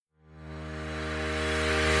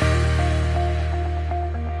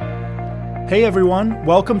Hey everyone,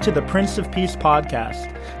 welcome to the Prince of Peace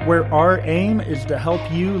podcast, where our aim is to help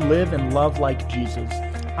you live and love like Jesus.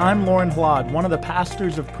 I'm Lorne, one of the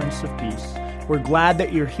pastors of Prince of Peace. We're glad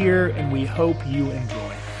that you're here and we hope you enjoy.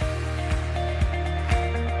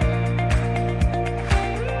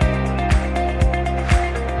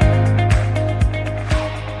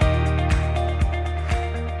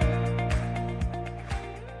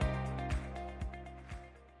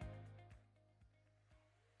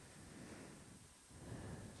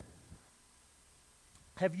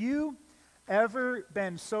 Have you ever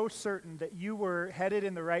been so certain that you were headed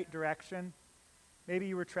in the right direction? Maybe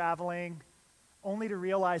you were traveling, only to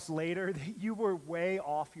realize later that you were way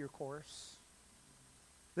off your course.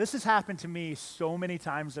 This has happened to me so many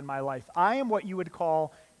times in my life. I am what you would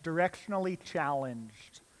call directionally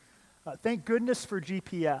challenged. Thank goodness for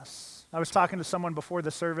GPS. I was talking to someone before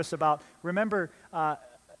the service about, remember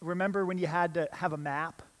when you had to have a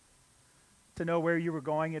map to know where you were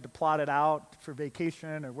going? You had to plot it out for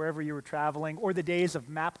vacation or wherever you were traveling, or the days of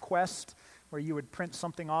MapQuest, where you would print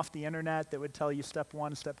something off the internet that would tell you step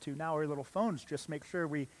one, step two. Now our little phones just make sure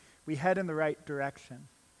we head in the right direction.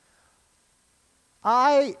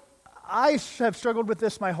 I have struggled with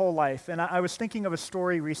this my whole life, and I was thinking of a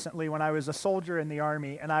story recently when I was a soldier in the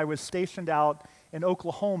Army, and I was stationed out in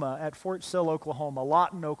Oklahoma, at Fort Sill, Oklahoma,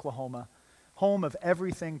 Lawton, Oklahoma, home of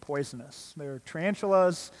everything poisonous. There are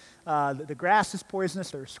tarantulas, the grass is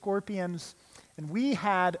poisonous, there are scorpions, and we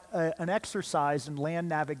had an exercise in land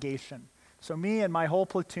navigation. So me and my whole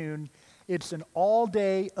platoon, it's an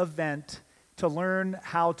all-day event to learn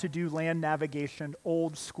how to do land navigation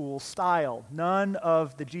old school style. None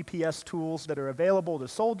of the GPS tools that are available to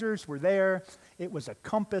soldiers were there. It was a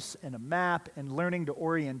compass and a map and learning to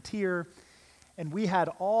orienteer. And we had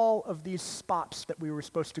all of these spots that we were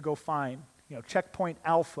supposed to go find. You know, checkpoint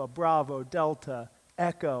Alpha, Bravo, Delta,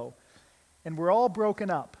 Echo. And we're all broken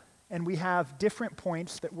up. And we have different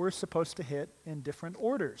points that we're supposed to hit in different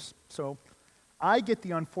orders. So I get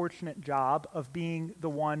the unfortunate job of being the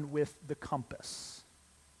one with the compass.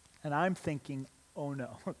 And I'm thinking, oh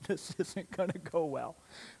no, this isn't going to go well,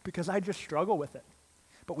 because I just struggle with it.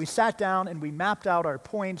 But we sat down and we mapped out our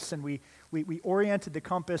points, and we oriented the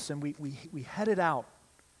compass, and we headed out.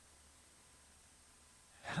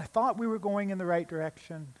 And I thought we were going in the right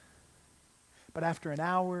direction. But after an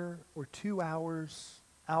hour or 2 hours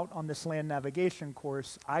out on this land navigation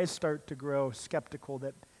course, I start to grow skeptical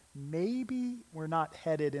that maybe we're not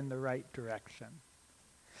headed in the right direction.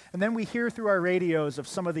 And then we hear through our radios of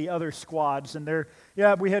some of the other squads, and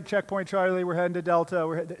we hit checkpoint Charlie, we're heading to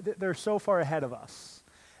Delta, they're so far ahead of us.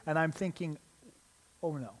 And I'm thinking,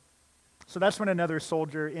 oh no. So that's when another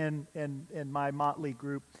soldier in my motley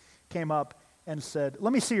group came up and said,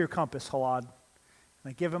 let me see your compass, Halad. And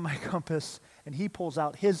I give him my compass, and he pulls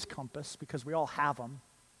out his compass, because we all have them.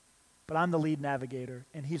 But I'm the lead navigator,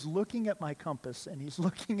 and he's looking at my compass, and he's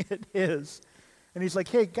looking at his, and he's like,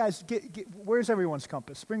 hey, guys, where's everyone's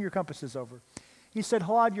compass? Bring your compasses over. He said,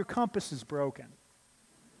 Halad, your compass is broken.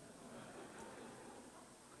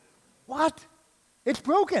 What? It's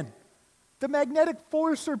broken. The magnetic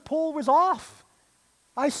force or pull was off.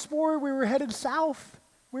 I swore we were headed south.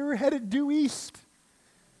 We were headed due east.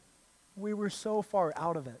 We were so far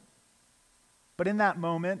out of it. But in that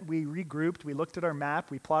moment, we regrouped, we looked at our map,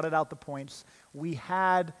 we plotted out the points. We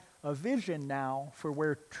had a vision now for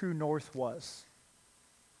where true north was.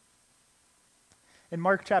 In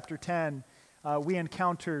Mark chapter 10, we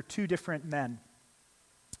encounter two different men.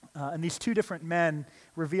 And these two different men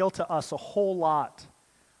reveal to us a whole lot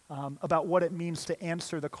about what it means to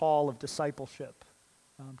answer the call of discipleship,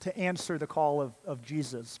 to answer the call of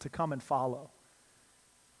Jesus, to come and follow.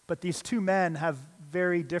 But these two men have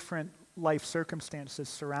very different life circumstances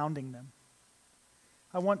surrounding them.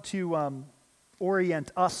 I want to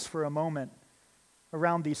orient us for a moment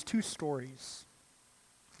around these two stories.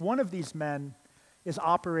 One of these men is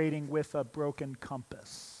operating with a broken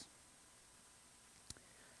compass.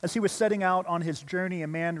 As he was setting out on his journey, a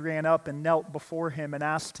man ran up and knelt before him and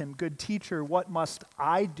asked him, "Good teacher, what must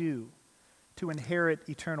I do to inherit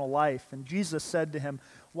eternal life?" And Jesus said to him,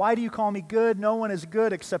 "Why do you call me good? No one is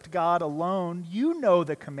good except God alone. You know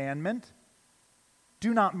the commandment.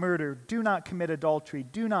 Do not murder, do not commit adultery,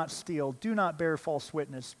 do not steal, do not bear false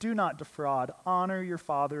witness, do not defraud, honor your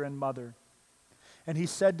father and mother." And he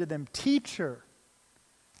said to them, "Teacher,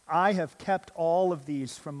 I have kept all of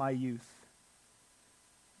these from my youth."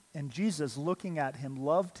 And Jesus, looking at him,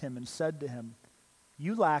 loved him and said to him,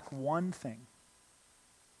 "You lack one thing.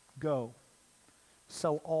 Go,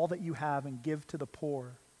 sell all that you have and give to the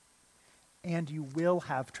poor, and you will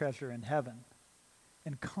have treasure in heaven.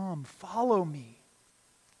 And come, follow me."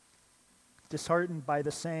 Disheartened by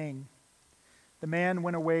the saying, the man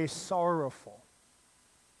went away sorrowful,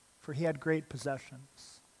 for he had great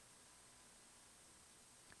possessions.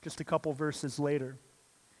 Just a couple verses later,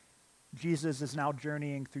 Jesus is now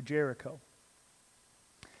journeying through Jericho.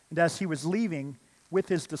 And as he was leaving with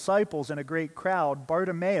his disciples and a great crowd,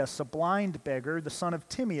 Bartimaeus, a blind beggar, the son of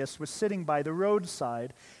Timaeus, was sitting by the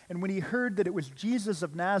roadside. And when he heard that it was Jesus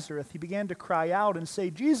of Nazareth, he began to cry out and say,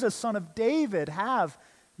 Jesus, son of David, have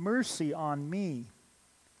mercy on me.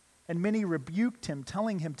 And many rebuked him,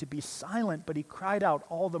 telling him to be silent, but he cried out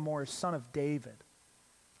all the more, Son of David,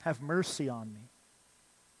 have mercy on me.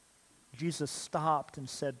 Jesus stopped and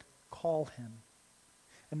said, call him.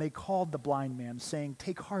 And they called the blind man, saying,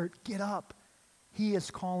 take heart, get up. He is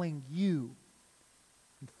calling you.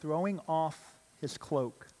 And throwing off his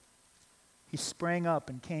cloak, he sprang up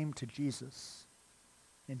and came to Jesus.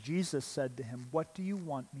 And Jesus said to him, what do you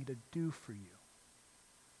want me to do for you?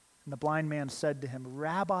 And the blind man said to him,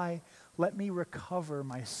 Rabbi, let me recover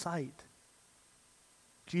my sight.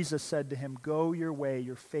 Jesus said to him, go your way,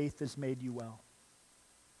 your faith has made you well.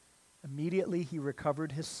 Immediately he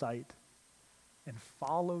recovered his sight and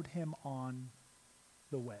followed him on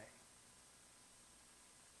the way.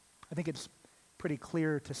 I think it's pretty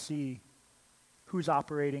clear to see who's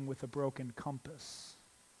operating with a broken compass.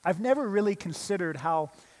 I've never really considered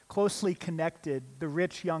how closely connected the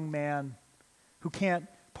rich young man who can't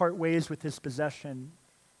part ways with his possession,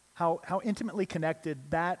 how intimately connected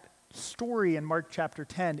that story in Mark chapter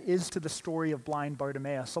 10 is to the story of blind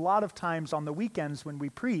Bartimaeus. A lot of times on the weekends when we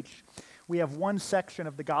preach, we have one section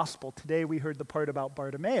of the gospel. Today we heard the part about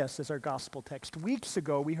Bartimaeus as our gospel text. Weeks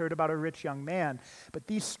ago we heard about a rich young man. But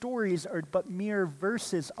these stories are but mere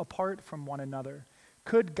verses apart from one another.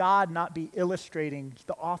 Could God not be illustrating, through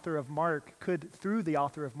the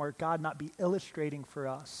author of Mark, God not be illustrating for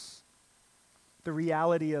us the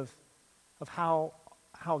reality of how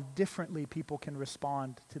differently people can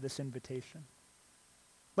respond to this invitation?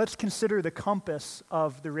 Let's consider the compass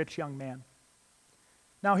of the rich young man.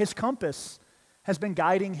 Now, his compass has been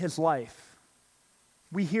guiding his life.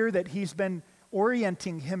 We hear that he's been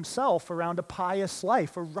orienting himself around a pious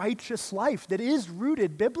life, a righteous life that is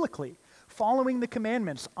rooted biblically, following the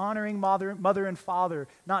commandments, honoring mother and father,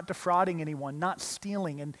 not defrauding anyone, not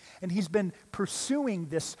stealing. And he's been pursuing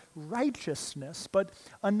this righteousness. But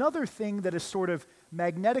another thing that is sort of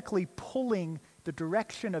magnetically pulling the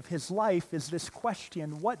direction of his life is this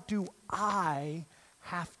question, what do I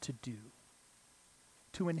have to do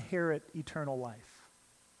to inherit eternal life?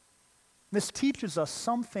 This teaches us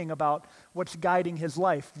something about what's guiding his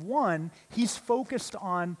life. One, he's focused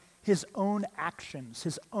on his own actions,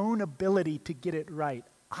 his own ability to get it right.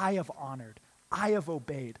 I have honored, I have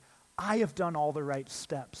obeyed, I have done all the right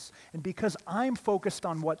steps. And because I'm focused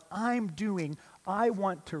on what I'm doing, I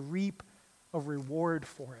want to reap a reward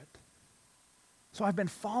for it. So I've been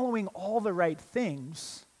following all the right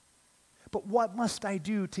things, but what must I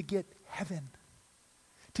do to get heaven,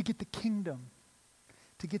 to get the kingdom,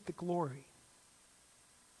 to get the glory?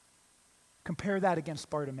 Compare that against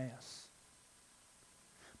Bartimaeus.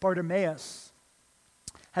 Bartimaeus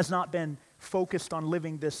has not been focused on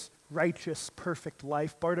living this righteous, perfect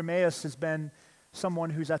life. Bartimaeus has been someone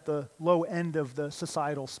who's at the low end of the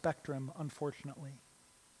societal spectrum, unfortunately.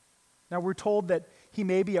 Now, we're told that he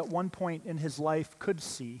maybe at one point in his life could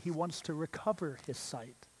see. He wants to recover his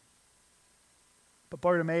sight. But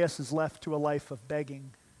Bartimaeus is left to a life of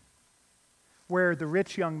begging, where the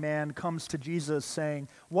rich young man comes to Jesus saying,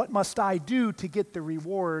 what must I do to get the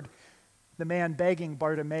reward? The man begging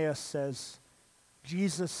Bartimaeus says,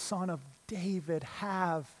 Jesus, son of David,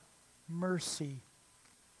 have mercy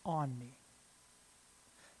on me.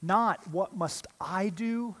 Not what must I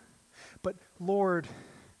do, but Lord,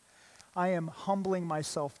 I am humbling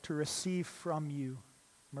myself to receive from you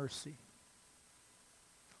mercy.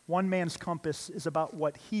 One man's compass is about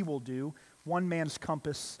what he will do. One man's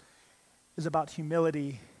compass is about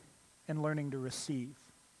humility and learning to receive.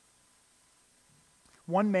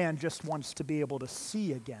 One man just wants to be able to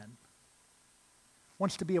see again,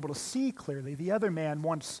 wants to be able to see clearly. The other man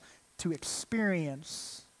wants to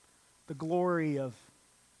experience the glory of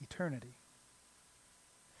eternity.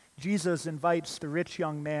 Jesus invites the rich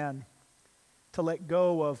young man to let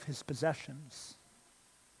go of his possessions,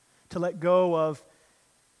 to let go of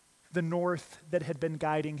the north that had been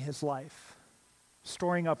guiding his life,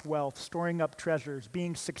 storing up wealth, storing up treasures,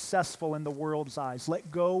 being successful in the world's eyes.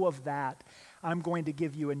 Let go of that. I'm going to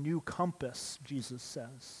give you a new compass, Jesus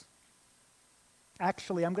says.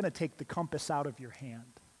 Actually, I'm going to take the compass out of your hand.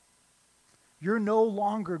 You're no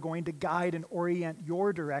longer going to guide and orient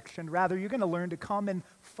your direction. Rather, you're going to learn to come and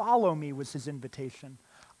follow me, was his invitation.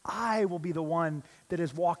 I will be the one that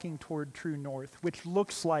is walking toward true north, which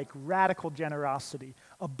looks like radical generosity,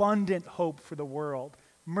 abundant hope for the world,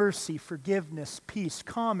 mercy, forgiveness, peace.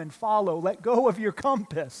 Come and follow. Let go of your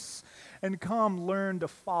compass and come learn to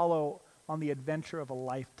follow on the adventure of a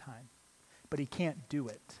lifetime. But he can't do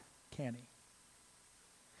it, can he?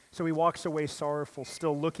 So he walks away sorrowful,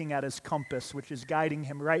 still looking at his compass, which is guiding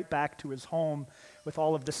him right back to his home with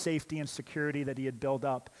all of the safety and security that he had built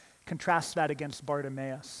up. Contrast that against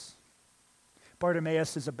Bartimaeus.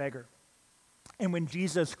 Bartimaeus is a beggar. And when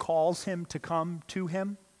Jesus calls him to come to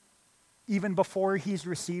him, even before he's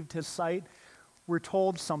received his sight, we're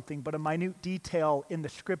told something, but a minute detail in the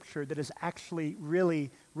scripture that is actually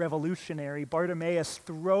really revolutionary. Bartimaeus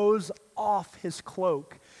throws off his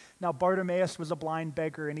cloak. Now, Bartimaeus was a blind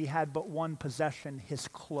beggar, and he had but one possession, his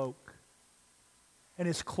cloak. And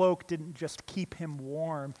his cloak didn't just keep him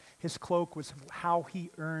warm. His cloak was how he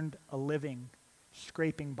earned a living,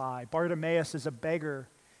 scraping by. Bartimaeus, as a beggar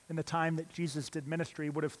in the time that Jesus did ministry,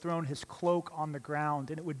 would have thrown his cloak on the ground,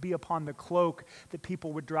 and it would be upon the cloak that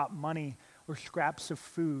people would drop money or scraps of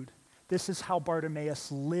food. This is how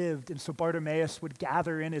Bartimaeus lived. And so Bartimaeus would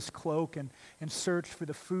gather in his cloak and search for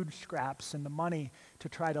the food scraps and the money to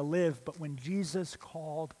try to live. But when Jesus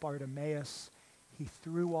called Bartimaeus, he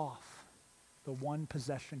threw off the one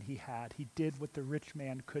possession he had. He did what the rich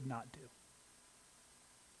man could not do.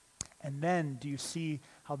 And then, do you see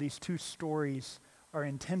how these two stories are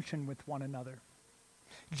in tension with one another?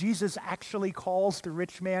 Jesus actually calls the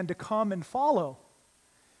rich man to come and follow.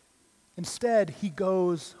 Instead, he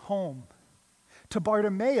goes home. To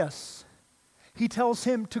Bartimaeus, he tells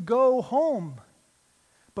him to go home.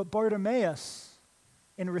 But Bartimaeus,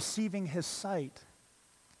 in receiving his sight,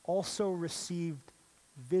 also received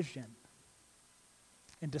vision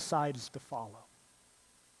and decides to follow.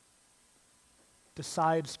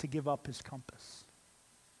 Decides to give up his compass,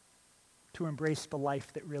 to embrace the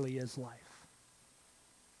life that really is life.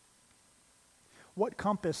 What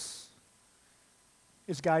compass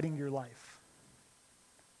is guiding your life?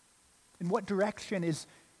 In what direction is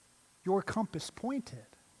your compass pointed?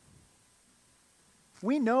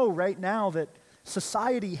 We know right now that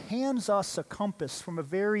society hands us a compass from a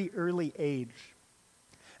very early age.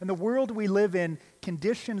 And the world we live in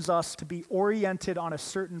conditions us to be oriented on a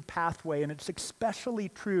certain pathway, and it's especially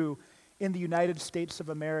true in the United States of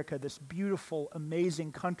America, this beautiful,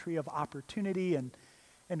 amazing country of opportunity and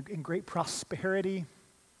great prosperity.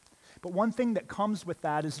 But one thing that comes with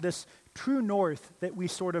that is this true north that we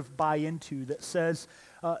sort of buy into that says,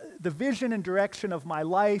 the vision and direction of my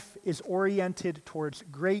life is oriented towards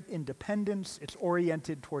great independence. It's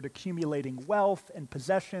oriented toward accumulating wealth and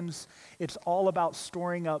possessions. It's all about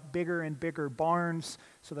storing up bigger and bigger barns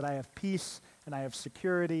so that I have peace and I have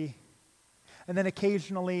security. And then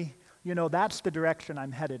occasionally, that's the direction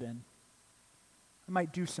I'm headed in. I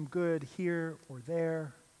might do some good here or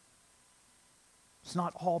there. It's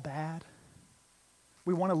not all bad.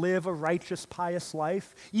 We want to live a righteous, pious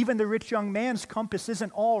life. Even the rich young man's compass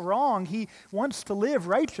isn't all wrong. He wants to live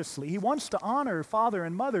righteously. He wants to honor father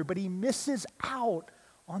and mother, but he misses out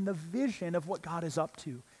on the vision of what God is up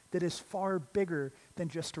to that is far bigger than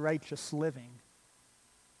just righteous living.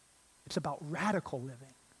 It's about radical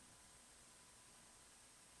living.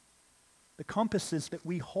 The compasses that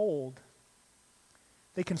we hold,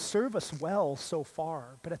 they can serve us well so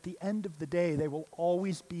far, but at the end of the day, they will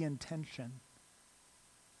always be in tension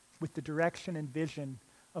with the direction and vision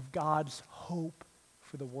of God's hope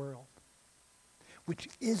for the world, which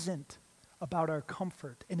isn't about our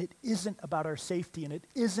comfort, and it isn't about our safety, and it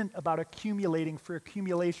isn't about accumulating for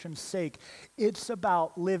accumulation's sake. It's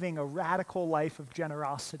about living a radical life of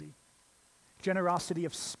generosity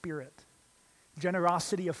of spirit,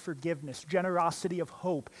 generosity of forgiveness, generosity of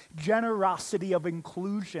hope, generosity of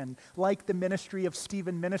inclusion, like the ministry of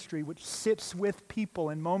Stephen Ministry, which sits with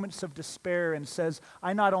people in moments of despair and says,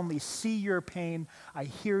 I not only see your pain, I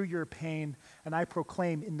hear your pain, and I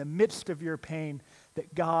proclaim in the midst of your pain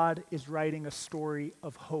that God is writing a story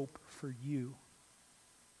of hope for you.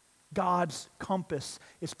 God's compass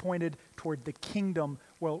is pointed toward the kingdom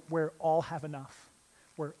where all have enough,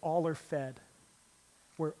 where all are fed,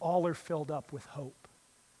 where all are filled up with hope.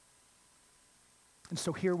 And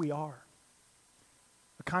so here we are,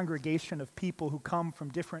 a congregation of people who come from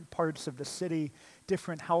different parts of the city,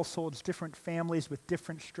 different households, different families with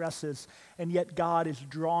different stresses, and yet God is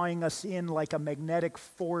drawing us in like a magnetic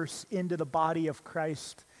force into the body of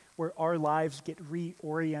Christ, where our lives get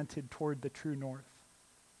reoriented toward the true north.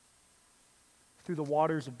 Through the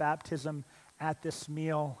waters of baptism, at this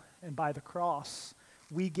meal, and by the cross,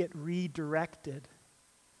 we get redirected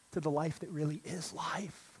to the life that really is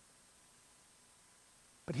life.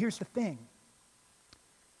 But here's the thing.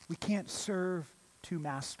 We can't serve two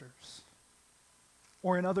masters.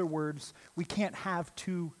 Or in other words, we can't have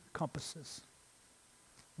two compasses.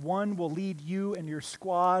 One will lead you and your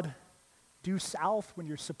squad due south when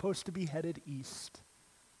you're supposed to be headed east.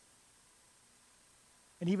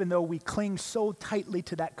 And even though we cling so tightly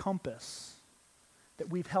to that compass that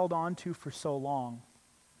we've held on to for so long,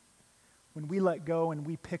 when we let go and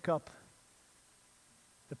we pick up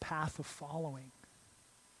the path of following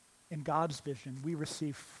in God's vision, we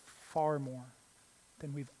receive far more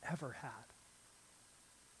than we've ever had.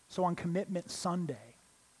 So on Commitment Sunday,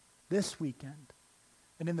 this weekend,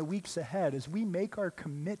 and in the weeks ahead, as we make our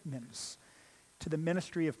commitments to the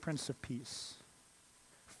ministry of Prince of Peace,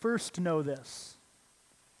 first know this.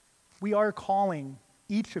 We are calling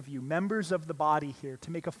each of you, members of the body here,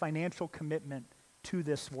 to make a financial commitment to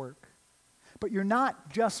this work. But you're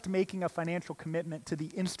not just making a financial commitment to the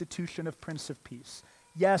institution of Prince of Peace.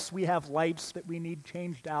 Yes, we have lights that we need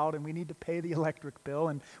changed out, and we need to pay the electric bill,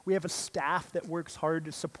 and we have a staff that works hard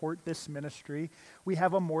to support this ministry. We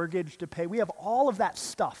have a mortgage to pay. We have all of that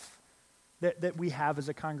stuff that we have as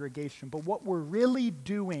a congregation. But what we're really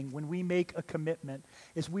doing when we make a commitment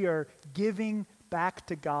is we are giving back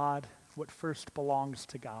to God what first belongs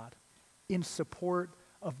to God in support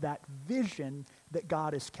of that vision that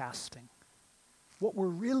God is casting. What we're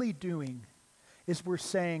really doing is we're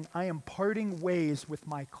saying, I am parting ways with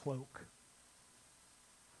my cloak.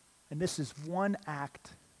 And this is one act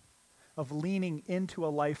of leaning into a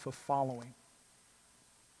life of following,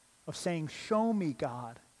 of saying, show me,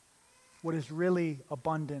 God, what is really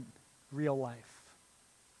abundant, real life.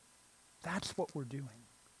 That's what we're doing.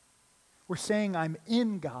 We're saying I'm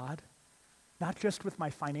in God, not just with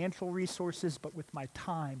my financial resources, but with my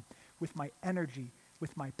time, with my energy,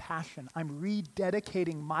 with my passion. I'm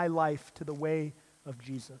rededicating my life to the way of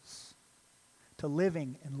Jesus, to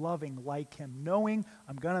living and loving like him, knowing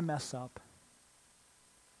I'm going to mess up.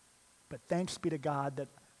 But thanks be to God that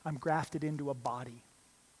I'm grafted into a body.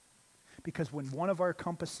 Because when one of our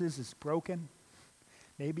compasses is broken,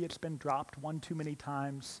 maybe it's been dropped one too many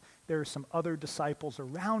times, there are some other disciples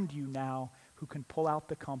around you now who can pull out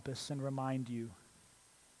the compass and remind you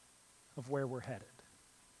of where we're headed.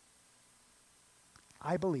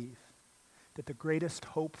 I believe that the greatest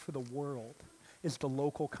hope for the world is the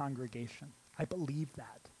local congregation. I believe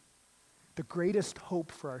that. The greatest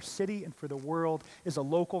hope for our city and for the world is a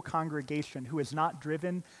local congregation who is not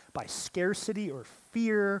driven by scarcity or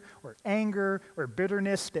fear or anger or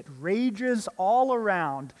bitterness that rages all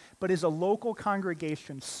around, but is a local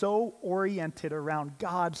congregation so oriented around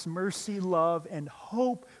God's mercy, love, and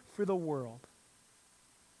hope for the world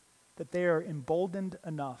that they are emboldened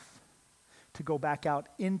enough to go back out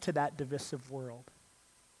into that divisive world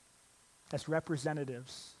as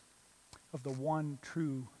representatives of the one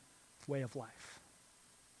true way of life,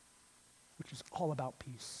 which is all about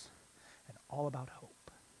peace and all about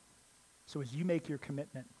hope. So as you make your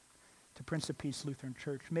commitment to Prince of Peace Lutheran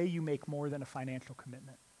Church, may you make more than a financial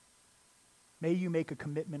commitment. May you make a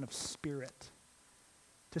commitment of spirit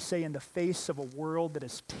to say, in the face of a world that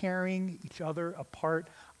is tearing each other apart,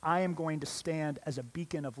 I am going to stand as a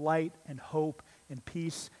beacon of light and hope and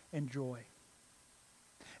peace and joy.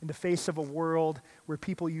 In the face of a world where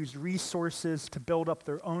people use resources to build up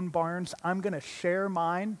their own barns, I'm going to share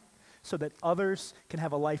mine so that others can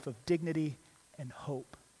have a life of dignity and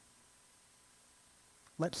hope.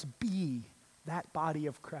 Let's be that body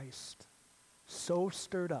of Christ, so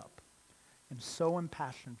stirred up and so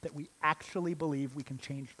impassioned that we actually believe we can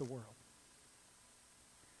change the world.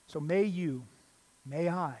 So may you, may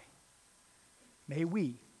I, may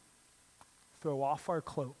we throw off our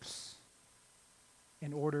cloaks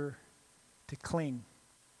in order to cling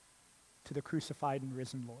to the crucified and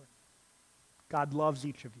risen Lord. God loves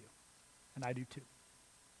each of you, and I do too.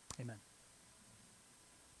 Amen.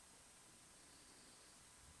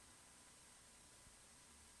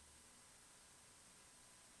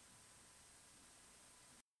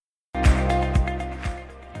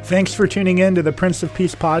 Thanks for tuning in to the Prince of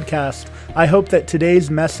Peace podcast. I hope that today's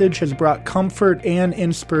message has brought comfort and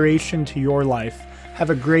inspiration to your life. Have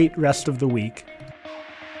a great rest of the week.